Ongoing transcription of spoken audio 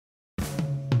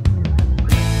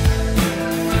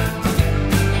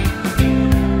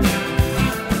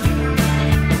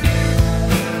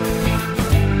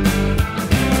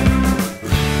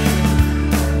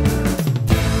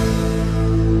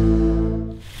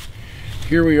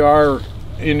Here we are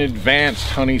in advanced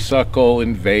honeysuckle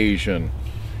invasion.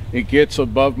 It gets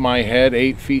above my head,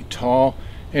 8 feet tall,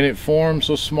 and it forms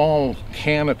a small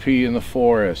canopy in the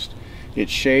forest. It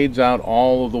shades out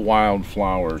all of the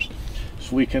wildflowers.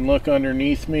 So we can look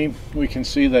underneath me, we can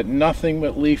see that nothing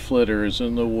but leaf litter is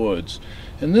in the woods.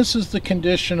 And this is the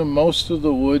condition of most of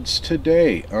the woods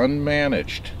today,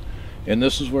 unmanaged. And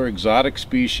this is where exotic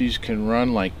species can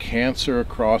run like cancer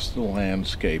across the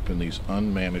landscape in these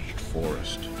unmanaged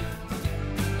forests.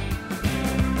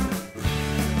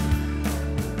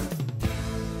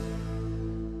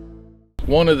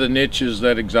 One of the niches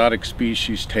that exotic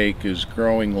species take is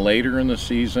growing later in the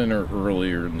season or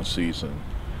earlier in the season.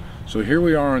 So here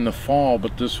we are in the fall,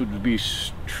 but this would be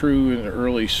true in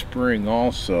early spring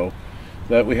also,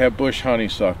 that we have bush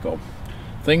honeysuckle.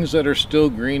 Things that are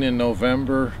still green in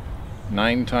November,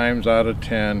 9 times out of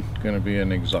 10 going to be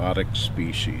an exotic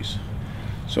species.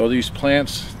 So these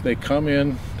plants, they come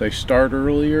in, they start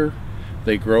earlier,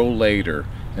 they grow later,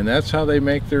 and that's how they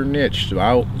make their niche, to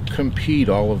out-compete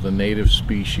all of the native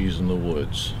species in the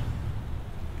woods.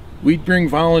 We bring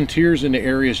volunteers into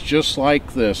areas just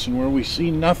like this, and where we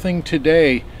see nothing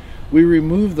today, we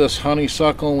remove this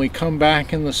honeysuckle and we come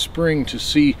back in the spring to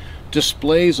see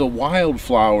displays of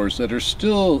wildflowers that are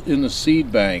still in the seed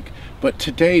bank, but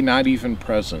today not even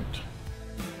present.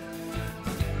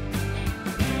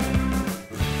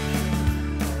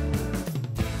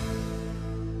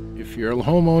 If you're a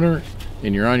homeowner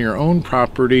and you're on your own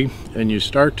property and you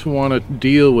start to want to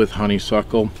deal with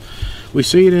honeysuckle, we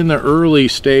see it in the early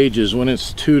stages when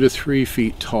it's 2 to 3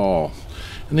 feet tall.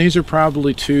 And these are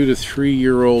probably 2 to 3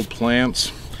 year old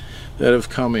plants that have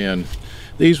come in.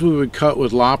 These we would cut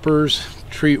with loppers,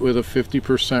 treat with a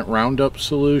 50% Roundup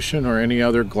solution or any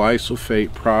other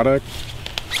glyphosate product.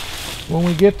 When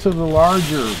we get to the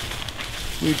larger,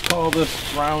 we'd call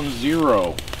this round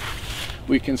 0.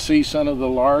 We can see some of the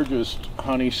largest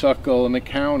honeysuckle in the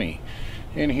county.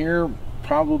 And here,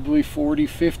 probably 40,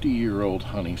 50 year old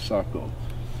honeysuckle.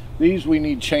 These we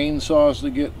need chainsaws to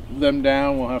get them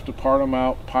down. We'll have to part them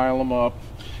out, pile them up.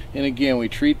 And again, we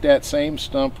treat that same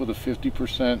stump with a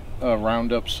 50%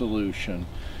 Roundup solution.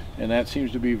 And that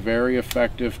seems to be very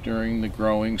effective during the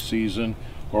growing season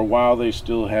or while they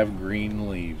still have green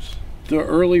leaves. The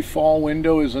early fall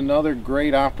window is another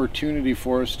great opportunity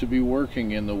for us to be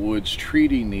working in the woods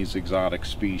treating these exotic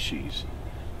species.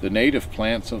 The native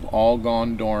plants have all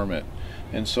gone dormant.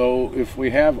 And so if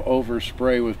we have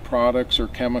overspray with products or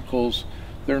chemicals,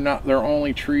 they're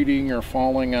only treating or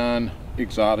falling on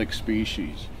exotic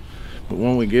species. But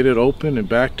when we get it open and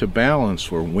back to balance,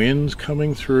 where wind's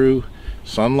coming through,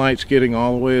 sunlight's getting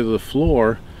all the way to the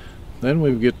floor, then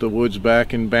we get the woods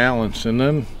back in balance. And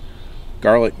then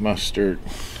garlic mustard,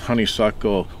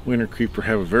 honeysuckle, winter creeper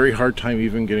have a very hard time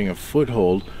even getting a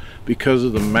foothold because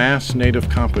of the mass native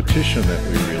competition that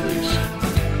we really